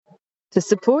To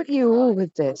support you all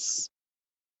with this,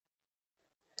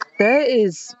 there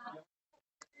is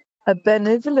a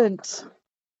benevolent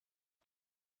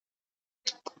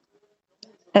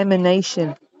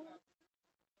emanation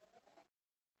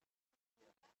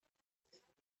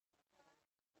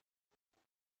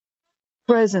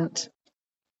present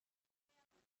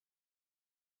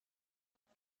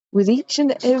with each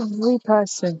and every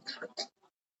person,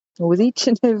 or with each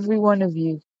and every one of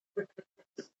you.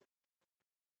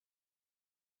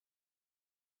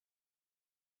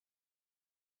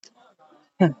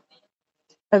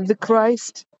 Of the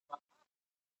Christ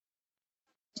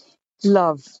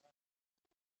love,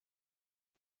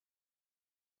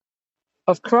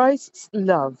 of Christ's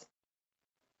love,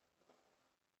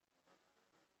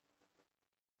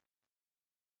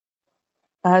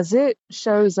 as it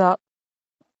shows up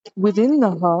within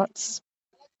the hearts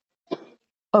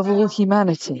of all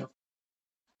humanity.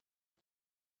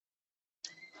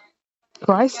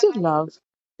 Christ's love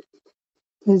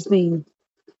is the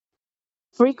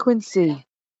frequency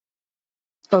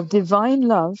of divine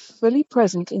love fully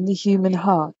present in the human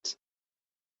heart.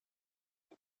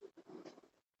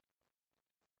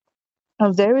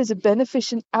 And there is a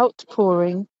beneficent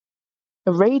outpouring,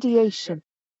 a radiation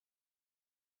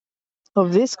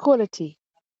of this quality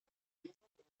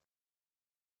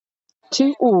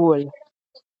to all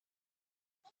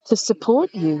to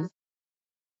support you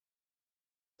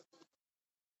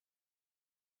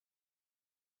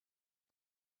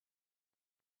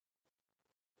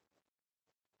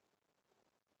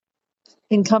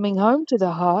in coming home to the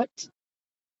heart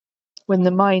when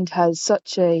the mind has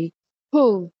such a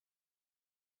pull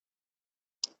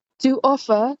to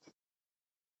offer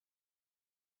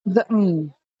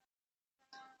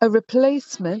a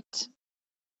replacement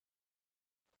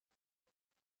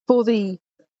for the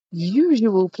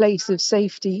usual place of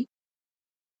safety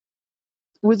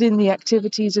within the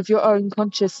activities of your own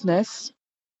consciousness,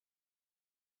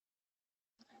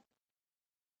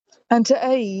 and to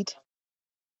aid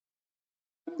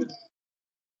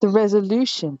the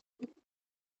resolution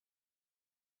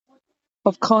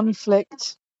of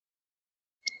conflict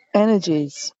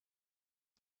energies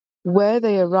where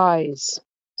they arise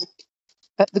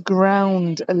at the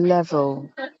ground level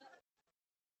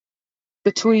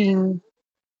between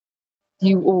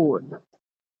you all,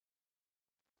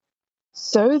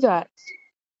 so that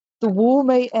the war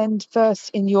may end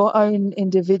first in your own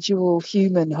individual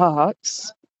human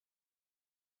hearts,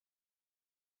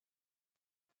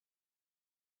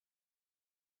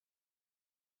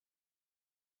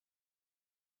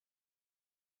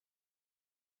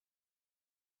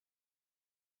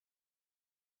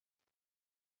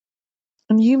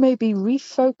 and you may be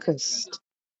refocused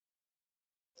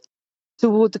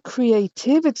toward the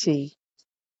creativity,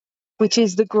 which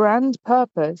is the grand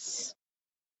purpose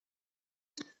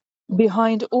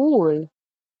behind all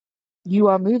you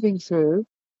are moving through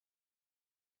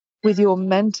with your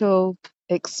mental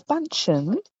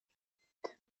expansion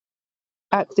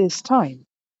at this time.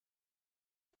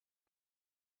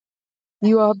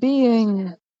 You are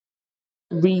being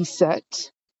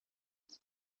reset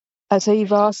at a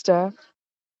vaster,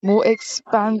 more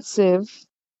expansive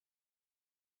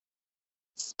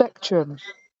spectrum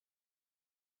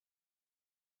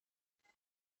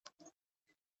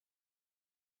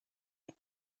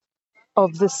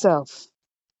of the self.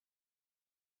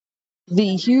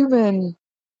 The human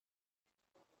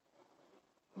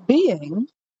being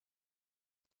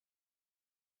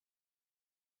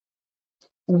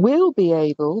will be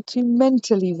able to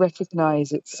mentally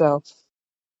recognize itself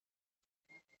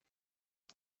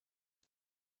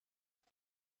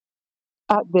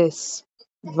at this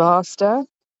vaster,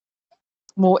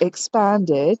 more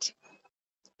expanded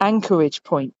anchorage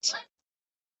point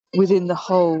within the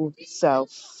whole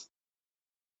self.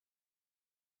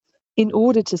 In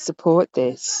order to support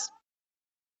this,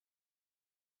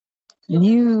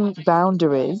 new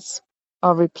boundaries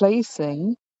are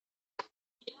replacing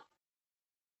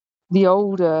the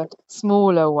older,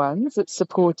 smaller ones that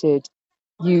supported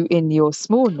you in your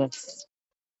smallness,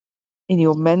 in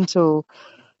your mental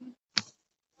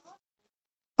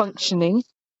functioning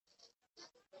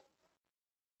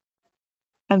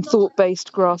and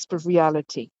thought-based grasp of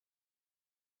reality.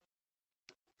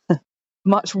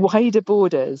 Much wider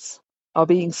borders are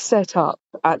being set up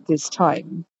at this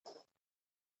time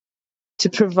to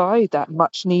provide that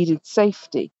much needed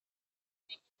safety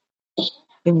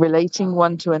in relating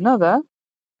one to another,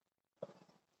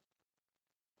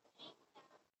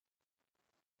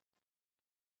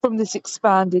 from this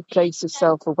expanded place of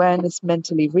self-awareness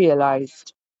mentally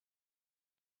realized.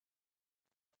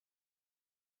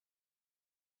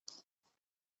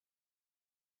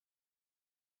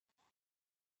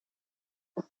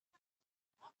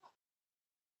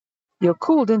 You're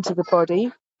called into the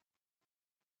body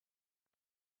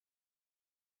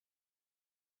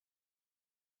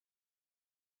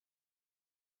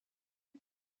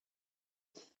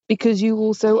because you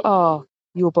also are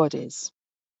your bodies.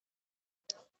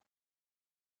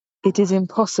 It is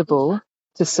impossible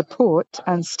to support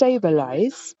and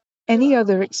stabilize any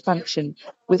other expansion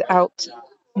without,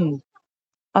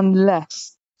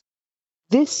 unless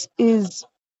this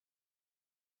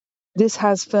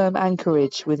has firm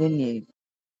anchorage within you,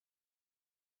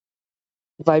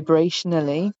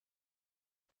 vibrationally,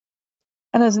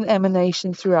 and as an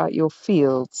emanation throughout your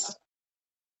fields.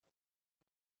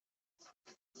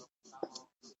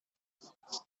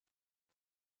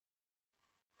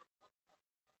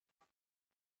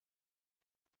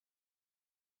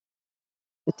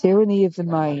 The tyranny of the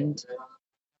mind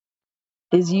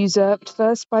is usurped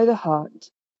first by the heart,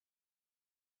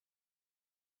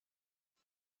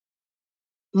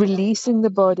 releasing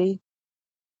the body,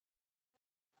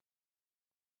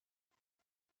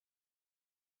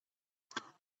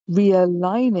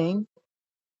 realigning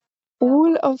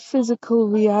all of physical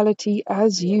reality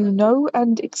as you know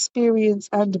and experience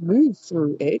and move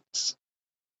through it,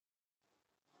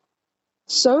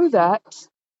 so that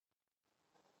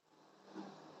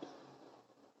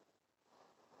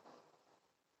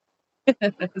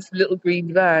this little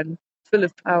green van full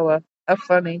of power, how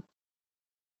funny,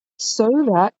 so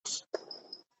that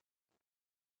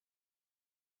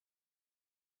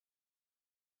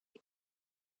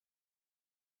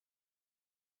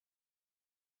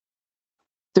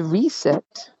the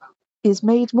reset is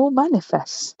made more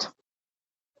manifest.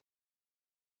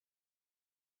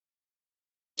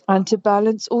 And to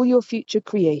balance all your future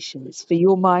creations, for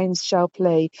your minds shall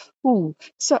play,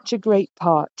 such a great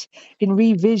part in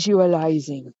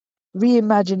revisualizing,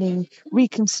 reimagining,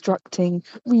 reconstructing,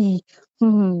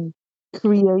 creating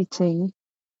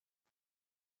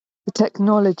the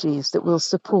technologies that will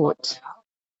support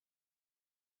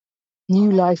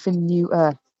new life and new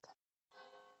earth.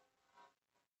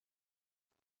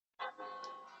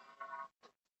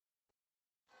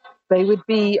 They would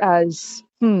be as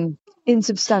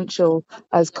insubstantial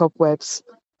as cobwebs,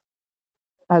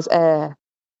 as air,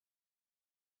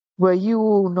 were you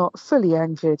all not fully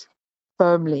anchored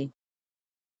firmly,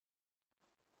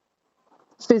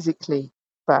 physically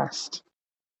fast.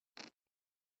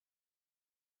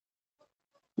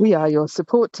 We are your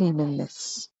support team in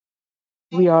this.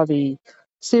 We are the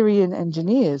Syrian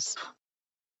engineers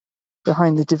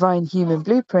behind the Divine Human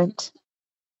Blueprint,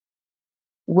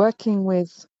 working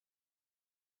with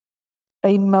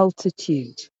a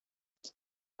multitude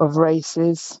of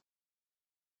races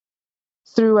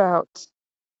throughout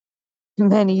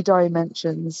many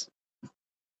dimensions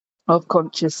of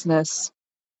consciousness,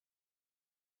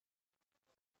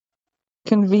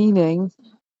 convening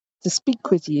to speak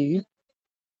with you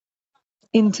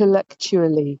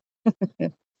intellectually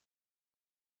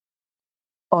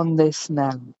on this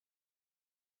now.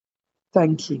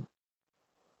 Thank you.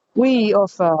 We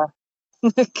offer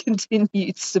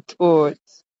continued support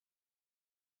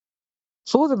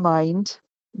for the mind,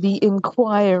 the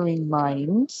inquiring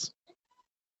mind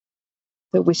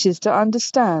that wishes to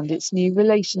understand its new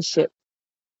relationship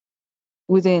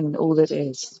within all that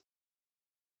is.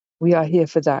 We are here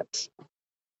for that.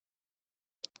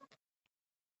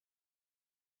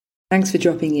 Thanks for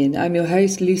dropping in. I'm your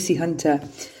host, Lucy Hunter.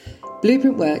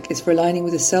 Blueprint work is for aligning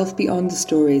with the self beyond the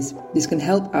stories. This can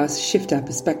help us shift our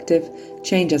perspective,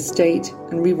 change our state,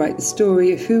 and rewrite the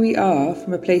story of who we are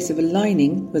from a place of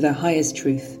aligning with our highest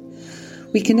truth.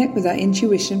 We connect with our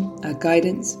intuition, our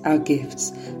guidance, our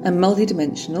gifts, and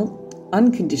multidimensional,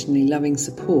 unconditionally loving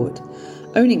support,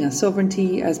 owning our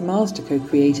sovereignty as master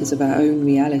co-creators of our own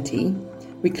reality,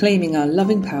 reclaiming our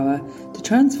loving power to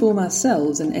transform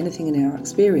ourselves and anything in our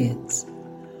experience.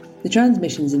 The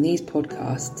transmissions in these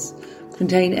podcasts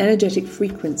contain energetic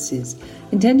frequencies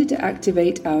intended to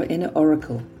activate our inner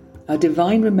oracle, our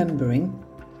divine remembering,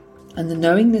 and the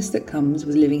knowingness that comes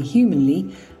with living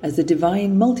humanly as the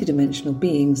divine multidimensional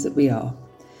beings that we are.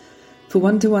 For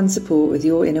one-to-one support with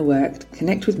your inner work,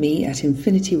 connect with me at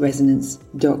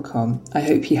infinityresonance.com. I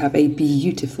hope you have a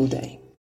beautiful day.